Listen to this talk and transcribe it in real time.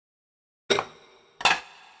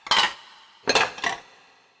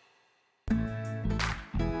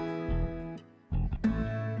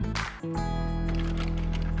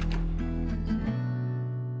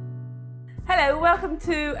Hello, welcome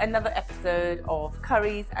to another episode of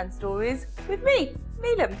Curries and Stories with me,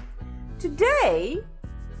 Neelam. Today,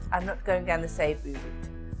 I'm not going down the savoury route.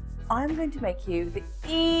 I'm going to make you the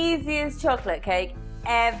easiest chocolate cake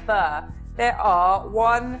ever. There are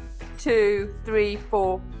 1, 2, 3,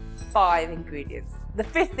 4, 5 ingredients. The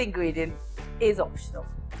 5th ingredient is optional.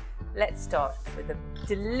 Let's start with a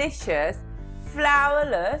delicious,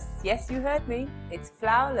 flourless, yes you heard me, it's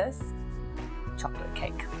flourless chocolate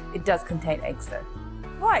cake. It does contain eggs though.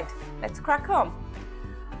 Right, let's crack on.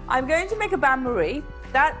 I'm going to make a bain-marie.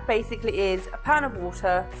 That basically is a pan of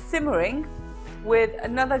water simmering with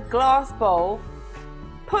another glass bowl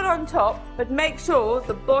put on top, but make sure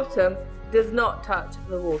the bottom does not touch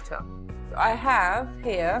the water. I have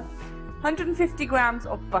here 150 grams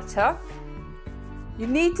of butter. You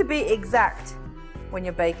need to be exact when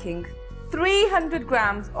you're baking. 300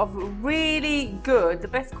 grams of really good, the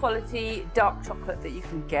best quality dark chocolate that you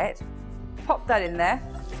can get. Pop that in there.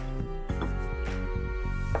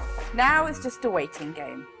 Now it's just a waiting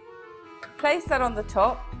game. Place that on the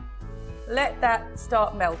top. Let that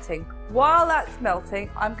start melting. While that's melting,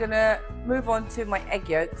 I'm gonna move on to my egg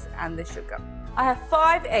yolks and the sugar. I have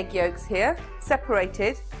 5 egg yolks here,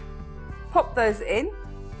 separated. Pop those in.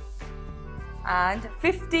 And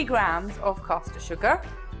 50 grams of castor sugar.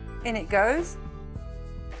 In it goes.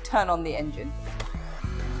 Turn on the engine.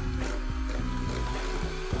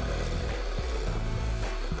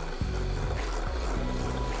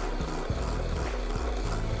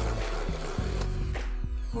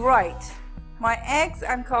 Right, my eggs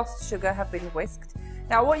and castor sugar have been whisked.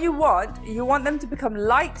 Now what you want them to become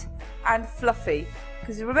light and fluffy,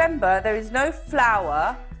 because remember there is no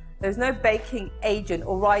flour, there's no baking agent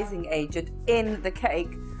or rising agent in the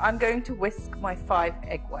cake. I'm going to whisk my 5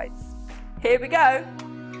 egg whites. Here we go.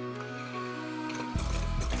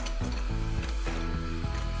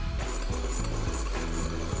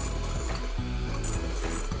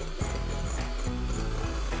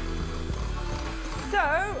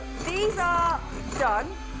 So these are done.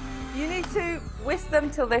 You need to whisk them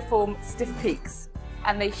till they form stiff peaks,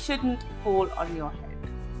 and they shouldn't fall on your head.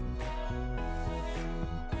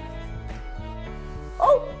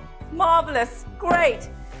 Oh, marvellous, great.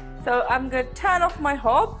 So I'm going to turn off my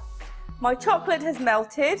hob. My chocolate has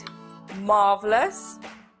melted, marvellous.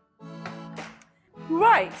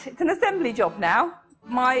 Right, it's an assembly job now.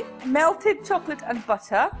 My melted chocolate and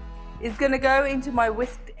butter is going to go into my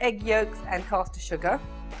whisked egg yolks and castor sugar.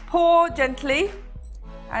 Pour gently,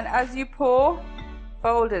 and as you pour,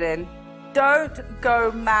 fold it in. Don't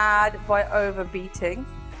go mad by overbeating,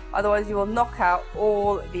 otherwise you will knock out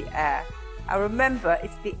all the air. And remember,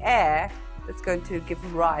 it's the air that's going to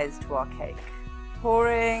give rise to our cake.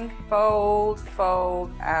 Pouring, fold,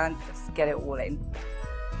 fold, and just get it all in.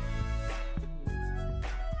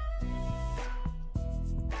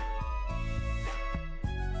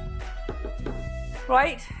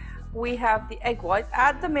 Right, we have the egg whites.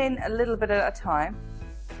 Add them in a little bit at a time.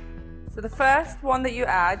 So the first one that you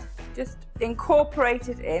add, just incorporate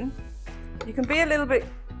it in. You can be a little bit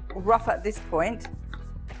rough at this point.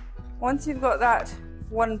 Once you've got that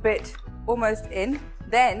one bit almost in,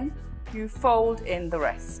 then you fold in the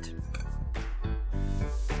rest.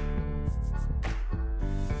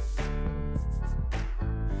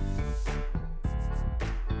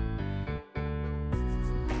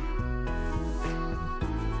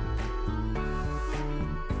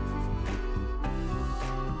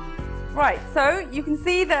 Right, so you can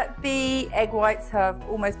see that the egg whites have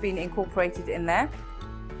almost been incorporated in there.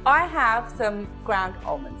 I have some ground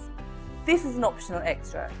almonds. This is an optional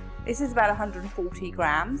extra. This is about 140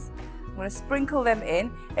 grams. I'm going to sprinkle them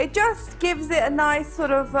in. It just gives it a nice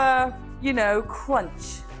sort of, you know,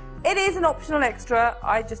 crunch. It is an optional extra.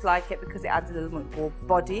 I just like it because it adds a little bit more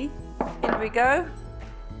body. In we go.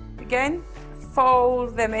 Again,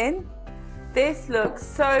 fold them in. This looks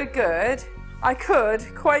so good. I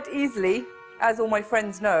could quite easily, as all my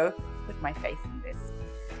friends know, put my face in this.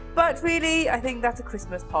 But really, I think that's a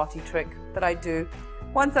Christmas party trick that I do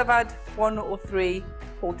once I've had 1 or 3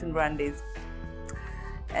 Horton brandies.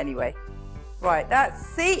 Anyway, right,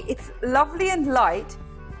 see, it's lovely and light.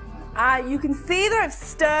 You can see that I've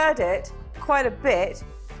stirred it quite a bit,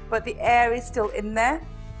 but the air is still in there.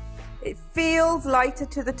 It feels lighter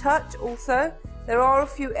to the touch also. There are a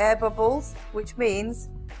few air bubbles, which means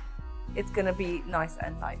it's going to be nice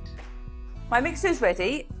and light. My mixture is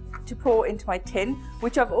ready to pour into my tin,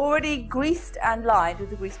 which I've already greased and lined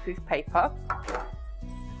with a greaseproof paper.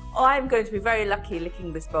 I'm going to be very lucky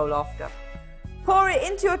licking this bowl after. Pour it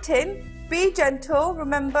into your tin. Be gentle.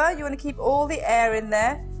 Remember, you want to keep all the air in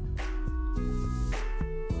there.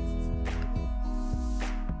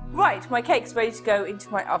 Right, my cake's ready to go into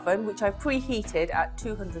my oven, which I've preheated at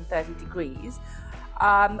 230 degrees.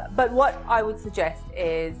 But what I would suggest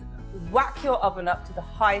is whack your oven up to the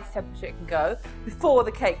highest temperature it can go before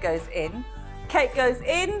the cake goes in. Cake goes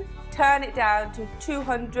in, turn it down to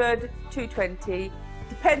 200, 220,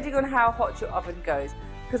 depending on how hot your oven goes.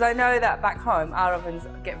 Because I know that back home our ovens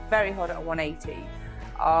get very hot at 180.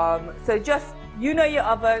 So just, you know your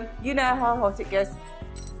oven, you know how hot it gets,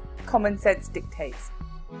 common sense dictates.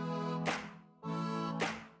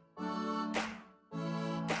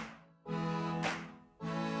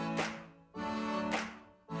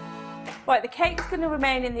 Right, the cake's going to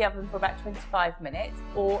remain in the oven for about 25 minutes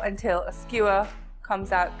or until a skewer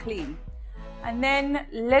comes out clean. And then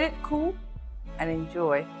let it cool and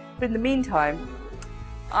enjoy. But in the meantime,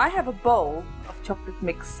 I have a bowl of chocolate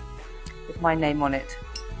mix with my name on it.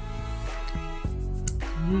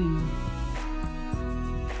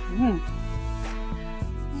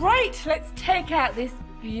 Right, let's take out this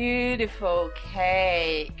beautiful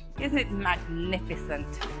cake. Isn't it magnificent?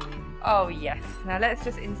 Oh yes. Now let's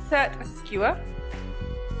just insert a skewer.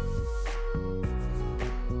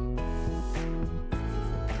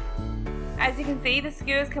 As you can see, the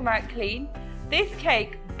skewers come out clean. This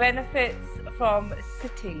cake benefits from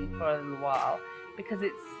sitting for a little while because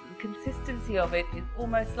the consistency of it is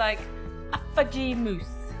almost like a fudgy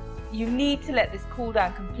mousse. You need to let this cool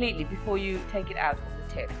down completely before you take it out of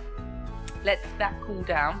the tin. Let that cool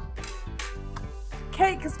down.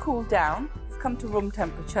 Cake has cooled down. It's come to room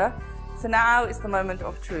temperature. So now is the moment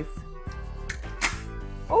of truth.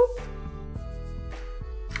 Oh.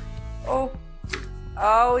 Oh.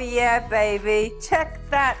 Oh yeah, baby. Check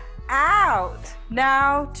that out.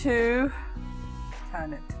 Now to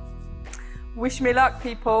turn it. Wish me luck,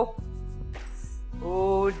 people.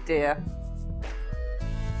 Oh dear.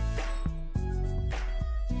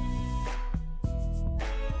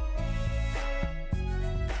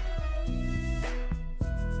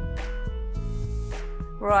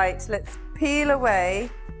 Right, let's peel away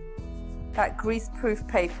that grease-proof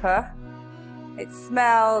paper. It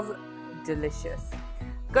smells delicious.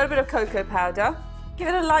 Got a bit of cocoa powder. Give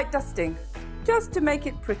it a light dusting, just to make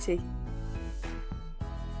it pretty.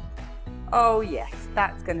 Oh yes,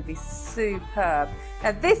 that's going to be superb.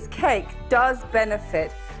 Now this cake does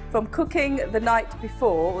benefit from cooking the night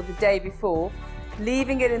before or the day before,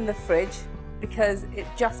 leaving it in the fridge because it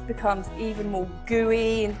just becomes even more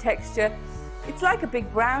gooey in texture. It's like a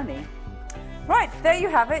big brownie. Right, there you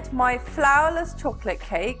have it. My flourless chocolate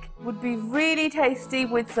cake would be really tasty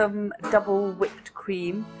with some double whipped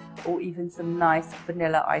cream or even some nice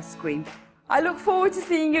vanilla ice cream. I look forward to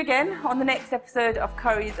seeing you again on the next episode of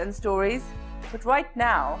Curries and Stories. But right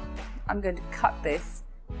now, I'm going to cut this,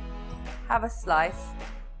 have a slice,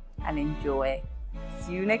 and enjoy.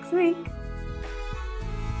 See you next week.